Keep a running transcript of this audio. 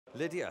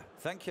Lydia,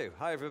 thank you.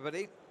 Hi,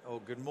 everybody. Oh,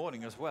 good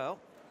morning as well.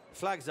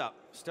 Flags up,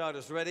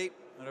 starters ready.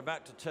 They're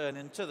about to turn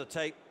into the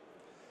tape.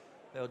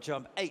 They'll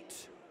jump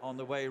 8 on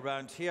the way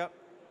round here.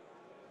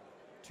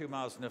 2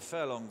 miles and a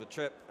furlong the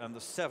trip, and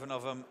the 7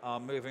 of them are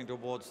moving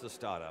towards the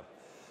starter.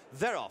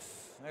 They're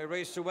off. They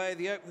raced away.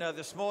 The opener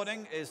this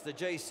morning is the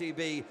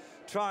JCB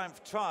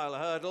Triumph Trial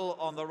Hurdle.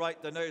 On the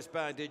right, the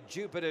nose-banded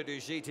Jupiter du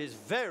Gite is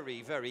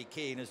very, very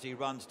keen as he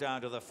runs down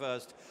to the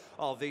first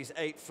of these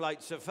 8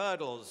 flights of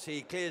hurdles.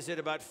 He clears it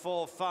about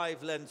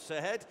 4-5 lengths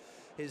ahead.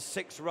 His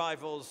 6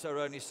 rivals are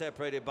only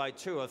separated by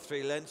 2 or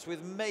 3 lengths,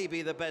 with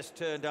maybe the best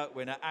turned-out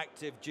winner,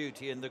 Active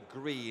Duty in the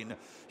green,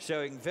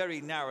 showing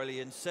very narrowly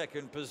in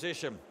second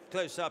position.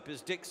 Close up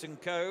is Dixon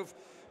Cove,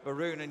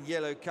 maroon and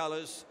yellow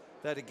colours.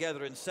 They're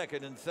together in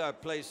second and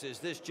third places.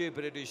 This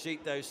Jupiter du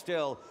Gite, though,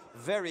 still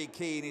very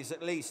keen. He's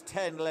at least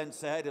 10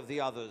 lengths ahead of the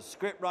others.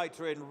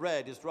 Scriptwriter in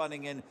red is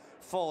running in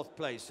 4th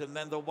place. And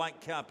then the white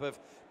cap of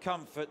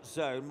Comfort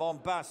Zone.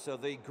 Mombasa,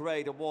 the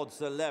grey towards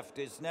the left,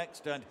 is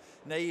next. And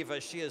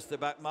Naiva, she is the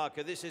back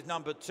marker. This is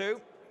number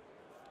 2,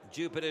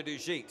 Jupiter du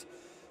Gite.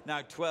 Now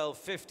 12,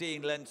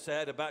 15 lengths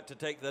ahead, about to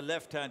take the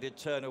left-handed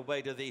turn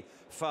away to the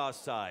far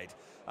side.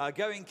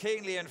 Going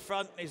keenly in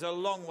front, he's a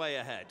long way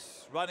ahead.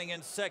 Running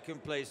in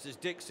second place is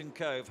Dixon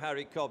Cove,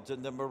 Harry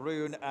Cobden, the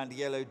maroon and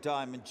yellow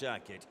diamond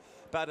jacket.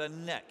 About a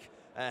neck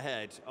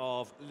ahead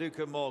of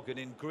Luca Morgan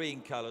in green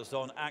colours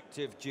on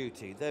Active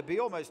Duty. There'll be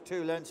almost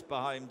 2 lengths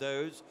behind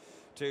those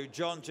to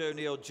Jonjo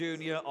O'Neill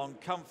Jr on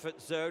Comfort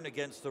Zone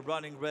against the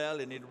running rail,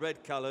 and in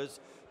red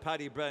colours,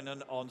 Paddy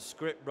Brennan on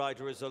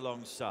Scriptwriter is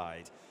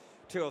alongside.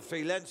 2 or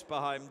 3 lengths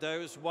behind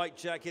those, white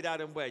jacket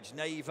Adam Wedge,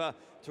 Naiva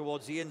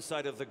towards the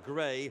inside of the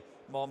grey,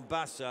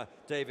 Mombasa,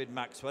 David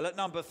Maxwell. At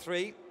number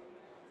 3,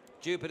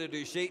 Jupiter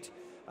du Gite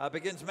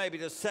begins maybe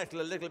to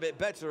settle a little bit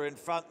better in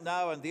front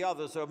now, and the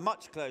others are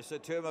much closer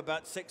to him,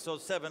 about 6 or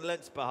 7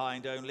 lengths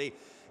behind only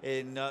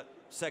in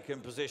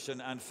second position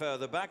and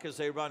further back as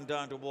they run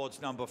down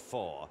towards number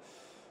 4.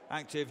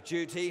 Active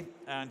Duty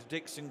and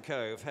Dixon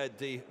Cove head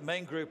the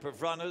main group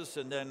of runners,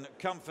 and then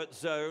Comfort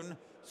Zone,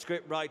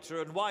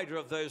 Scriptwriter, and wider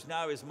of those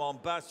now is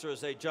Mombasa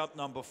as they jump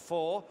number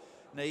 4.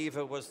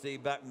 Naiva was the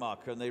back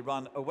marker, and they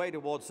run away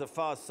towards the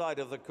far side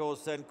of the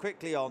course, then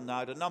quickly on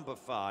now to number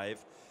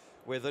 5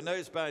 with the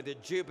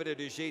nose-banded Jupiter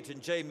du Gite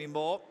and Jamie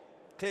Moore.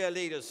 Clear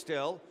leaders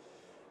still.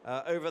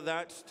 Over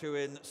that to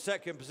in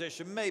second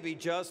position, maybe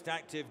just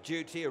Active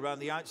Duty around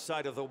the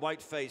outside of the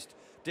white-faced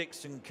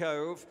Dixon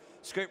Cove.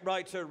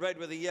 Scriptwriter, red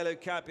with a yellow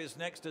cap, is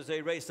next as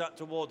they race up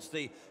towards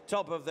the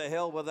top of the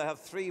hill where they have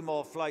 3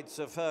 more flights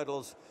of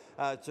hurdles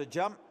to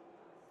jump.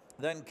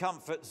 Then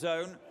Comfort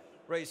Zone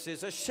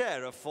races a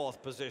share of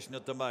 4th position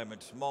at the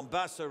moment.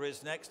 Mombasa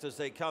is next as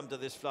they come to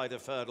this flight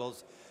of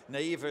hurdles.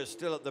 Naiva is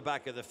still at the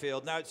back of the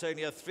field. Now it's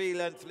only a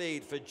 3-length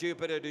lead for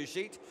Jupiter du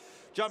Gite.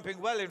 Jumping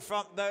well in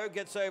front, though,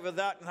 gets over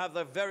that and have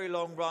the very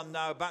long run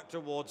now back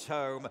towards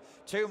home.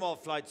 2 more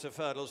flights of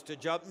hurdles to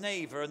jump.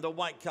 Naiva in the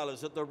white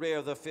colours at the rear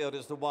of the field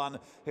is the one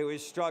who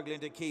is struggling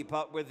to keep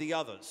up with the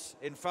others.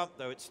 In front,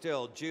 though, it's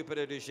still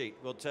Jupiter du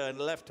Gite will turn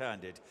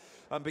left-handed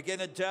and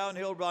begin a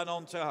downhill run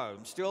on to home,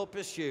 still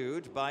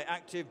pursued by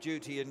Active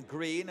Duty in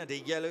green and a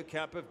yellow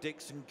cap of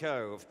Dixon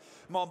Cove.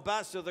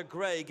 Mombasa, the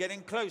grey,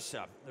 getting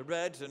closer. The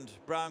red and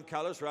brown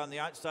colours around the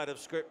outside of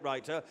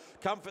Scriptwriter.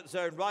 Comfort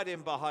Zone right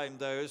in behind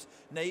those.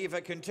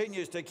 Naiva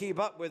continues to keep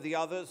up with the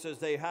others as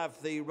they have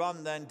the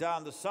run then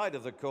down the side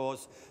of the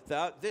course.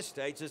 Though at this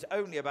stage there's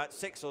only about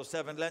 6 or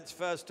 7 lengths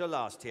first to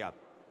last here.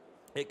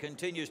 It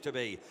continues to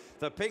be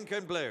the pink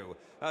and blue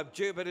of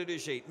Jupiter du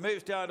Gite.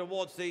 Moves down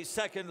towards the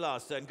second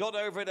last then. Got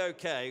over it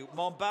okay.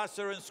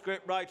 Mombasa and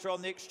Scriptwriter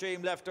on the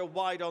extreme left are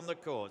wide on the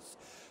course.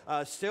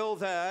 Still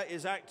there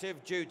is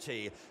Active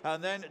Duty.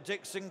 And then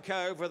Dixon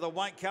Cove with the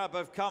white cap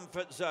of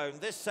Comfort Zone.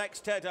 This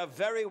sextet are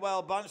very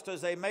well bunched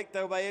as they make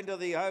their way into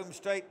the home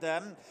straight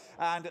then.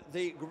 And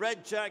the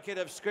red jacket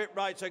of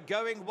Scriptwriter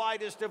going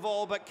widest of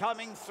all, but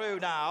coming through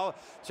now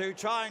to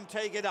try and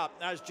take it up.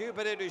 As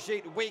Jupiter du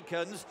Gite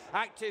weakens,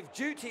 Active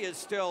Duty is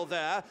still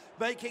there,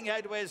 making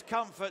headway is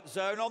Comfort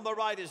Zone. On the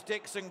right is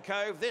Dixon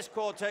Cove. This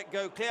quartet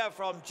go clear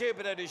from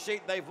Jupiter du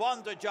Gite. They've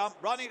won to jump,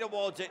 running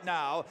towards it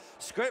now.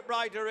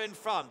 Scriptwriter in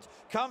front.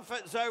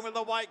 Comfort Zone with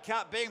the white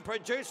cap being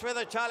produced with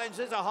a challenge.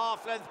 There's a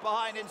half length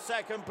behind in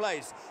second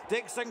place.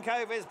 Dixon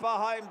Cove is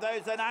behind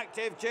those, and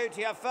Active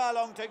Duty a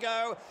furlong to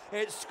go.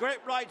 It's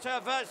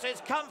Scriptwriter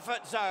versus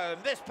Comfort Zone.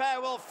 This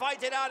pair will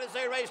fight it out as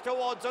they race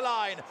towards the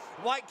line.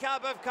 White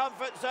cap of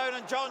Comfort Zone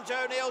and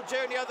Jonjo O'Neill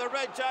Jr, the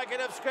red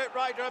jacket of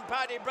Scriptwriter and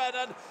Paddy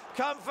Brennan.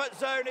 Comfort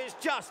Zone is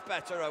just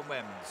better and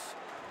wins.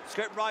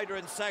 Scriptwriter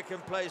in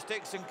second place,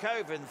 Dixon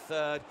Cove in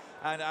third,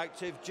 and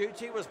Active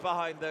Duty was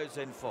behind those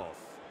in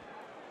fourth.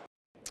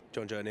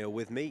 Jonjo O'Neill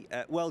with me.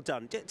 Well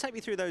done. Take me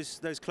through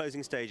those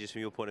closing stages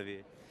from your point of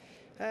view.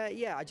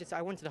 Yeah,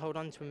 I wanted to hold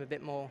on to him a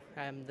bit more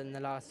than the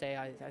last day.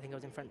 I think I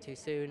was in front too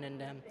soon,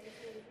 and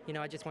you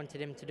know, I just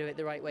wanted him to do it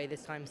the right way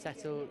this time,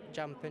 settle,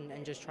 jump,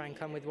 and just try and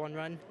come with one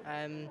run.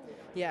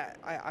 Yeah,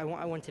 I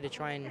wanted to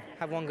try and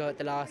have one go at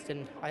the last,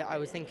 and I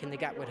was thinking the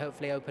gap would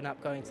hopefully open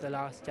up going to the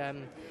last.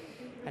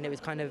 and it was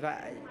kind of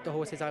the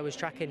horses I was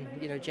tracking.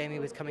 You know, Jamie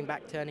was coming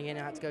back, turning in.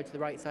 I had to go to the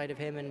right side of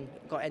him and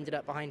ended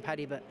up behind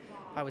Paddy, but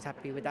I was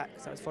happy with that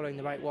because I was following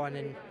the right one,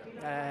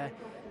 and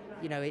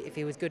you know, if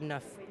he was good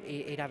enough,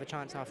 he'd have a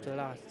chance after the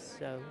last.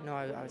 So no,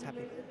 I was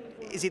happy.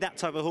 Is he that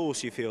type of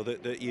horse, you feel,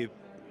 that you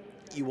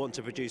want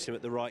to produce him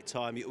at the right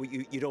time?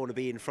 You don't want to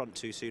be in front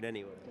too soon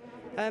anyway?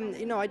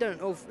 You know, I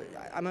don't know.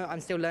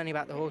 I'm still learning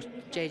about the horse.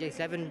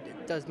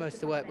 JJ7 does most of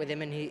the work with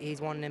him, and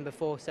he's won him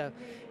before, so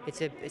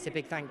it's a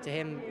big thank to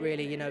him,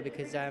 really, you know,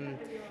 because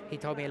he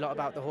told me a lot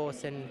about the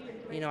horse, and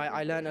you know,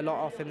 I learned a lot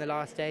off him the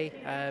last day,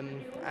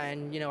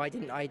 and you know, I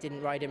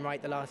didn't ride him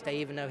right the last day,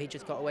 even though he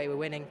just got away with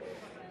winning.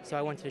 So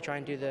I wanted to try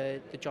and do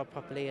the job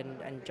properly,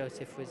 and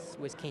Joseph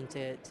was keen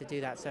to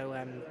do that. So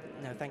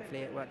no, thankfully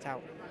it worked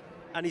out.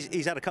 And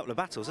he's had a couple of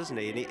battles, hasn't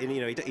he? And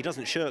you know, he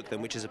doesn't shirk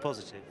them, which is a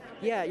positive.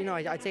 Yeah, you know,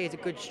 I'd say he's a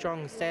good,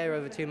 strong stayer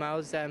over 2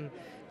 miles.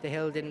 The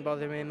hill didn't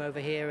bother him over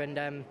here, and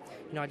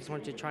you know, I just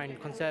wanted to try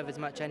and conserve as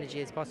much energy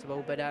as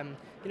possible. But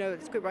you know,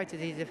 Scriptwriter,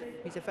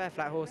 he's a fair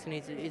flat horse, and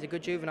he's a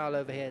good juvenile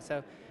over here. So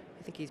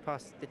I think he's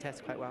passed the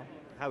test quite well.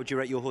 How would you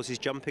rate your horses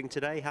jumping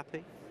today?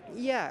 Happy?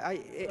 Yeah,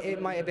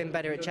 it might have been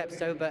better at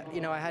Chepstow, but you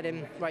know, I had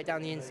him right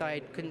down the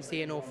inside, couldn't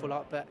see an awful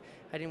lot, but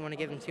I didn't want to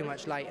give him too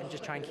much light and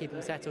just try and keep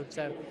him settled.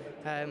 So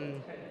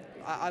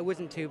I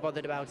wasn't too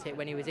bothered about it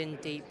when he was in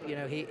deep. You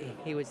know,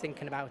 he was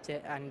thinking about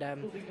it, and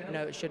you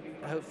know, it should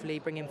hopefully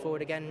bring him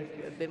forward again,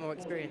 a bit more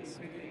experience.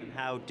 And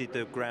how did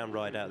the ground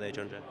ride out there,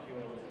 Jonjo?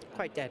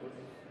 Quite dead.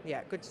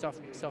 Yeah, good stuff,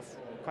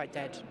 quite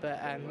dead.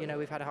 But you know,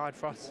 we've had a hard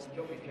frost,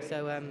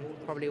 so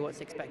probably what's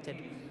expected.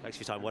 Thanks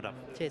for your time. Well done.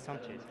 Cheers, Tom.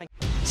 Cheers. Thank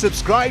you.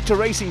 Subscribe to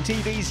Racing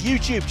TV's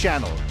YouTube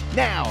channel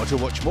now to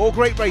watch more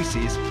great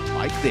races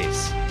like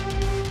this.